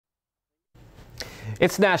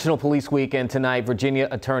It's National Police Week, and tonight Virginia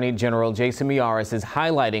Attorney General Jason Miyares is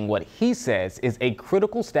highlighting what he says is a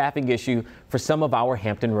critical staffing issue for some of our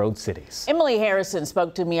Hampton Road cities. Emily Harrison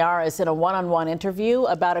spoke to Miyares in a one-on-one interview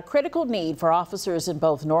about a critical need for officers in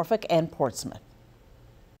both Norfolk and Portsmouth.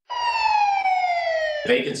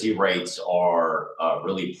 Vacancy rates are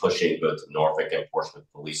really pushing both Norfolk and Portsmouth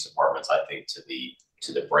police departments, I think, to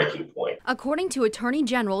the breaking point. According to Attorney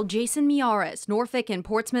General Jason Miyares, Norfolk and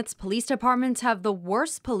Portsmouth's police departments have the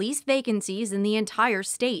worst police vacancies in the entire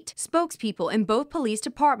state. Spokespeople in both police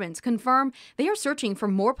departments confirm they are searching for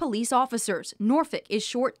more police officers. Norfolk is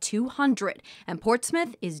short 200 and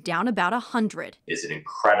Portsmouth is down about 100. It's an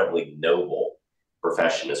incredibly noble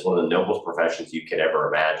profession. It's one of the noblest professions you could ever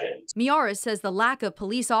imagine. Miyares says the lack of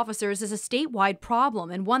police officers is a statewide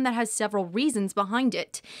problem and one that has several reasons behind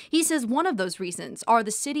it. He says one of those reasons are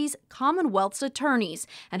the city's Commonwealth's attorneys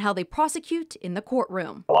and how they prosecute in the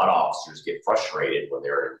courtroom. A lot of officers get frustrated when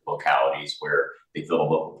they're in localities where they feel the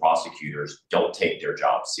local prosecutors don't take their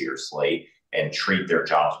job seriously and treat their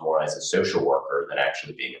jobs more as a social worker than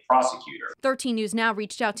actually being a prosecutor. 13 News Now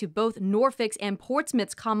reached out to both Norfolk's and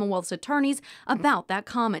Portsmouth's Commonwealth's attorneys about that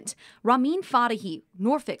comment. Ramin Fadahi,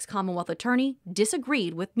 Norfolk's Commonwealth attorney,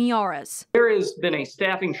 disagreed with Miyares. There has been a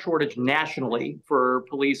staffing shortage nationally for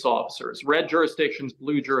police officers. Red jurisdictions,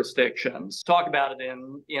 blue jurisdictions. Talk about it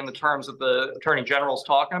in the terms that the Attorney General's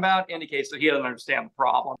talking about indicates that he doesn't understand the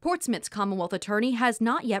problem. Portsmouth's Commonwealth attorney has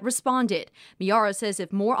not yet responded. Miyares says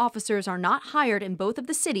if more officers are not hired in both of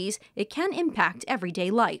the cities, it can impact everyday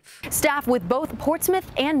life. Staff with both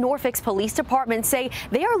Portsmouth and Norfolk's police departments say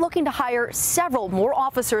they are looking to hire several more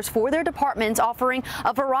officers for their departments, offering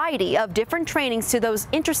a variety of different trainings to those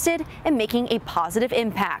interested in making a positive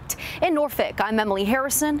impact. In Norfolk, I'm Emily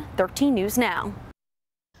Harrison, 13 News Now.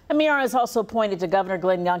 Miyares also pointed to Governor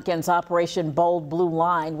Glenn Youngkin's Operation Bold Blue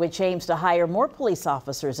Line, which aims to hire more police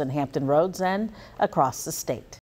officers in Hampton Roads and across the state.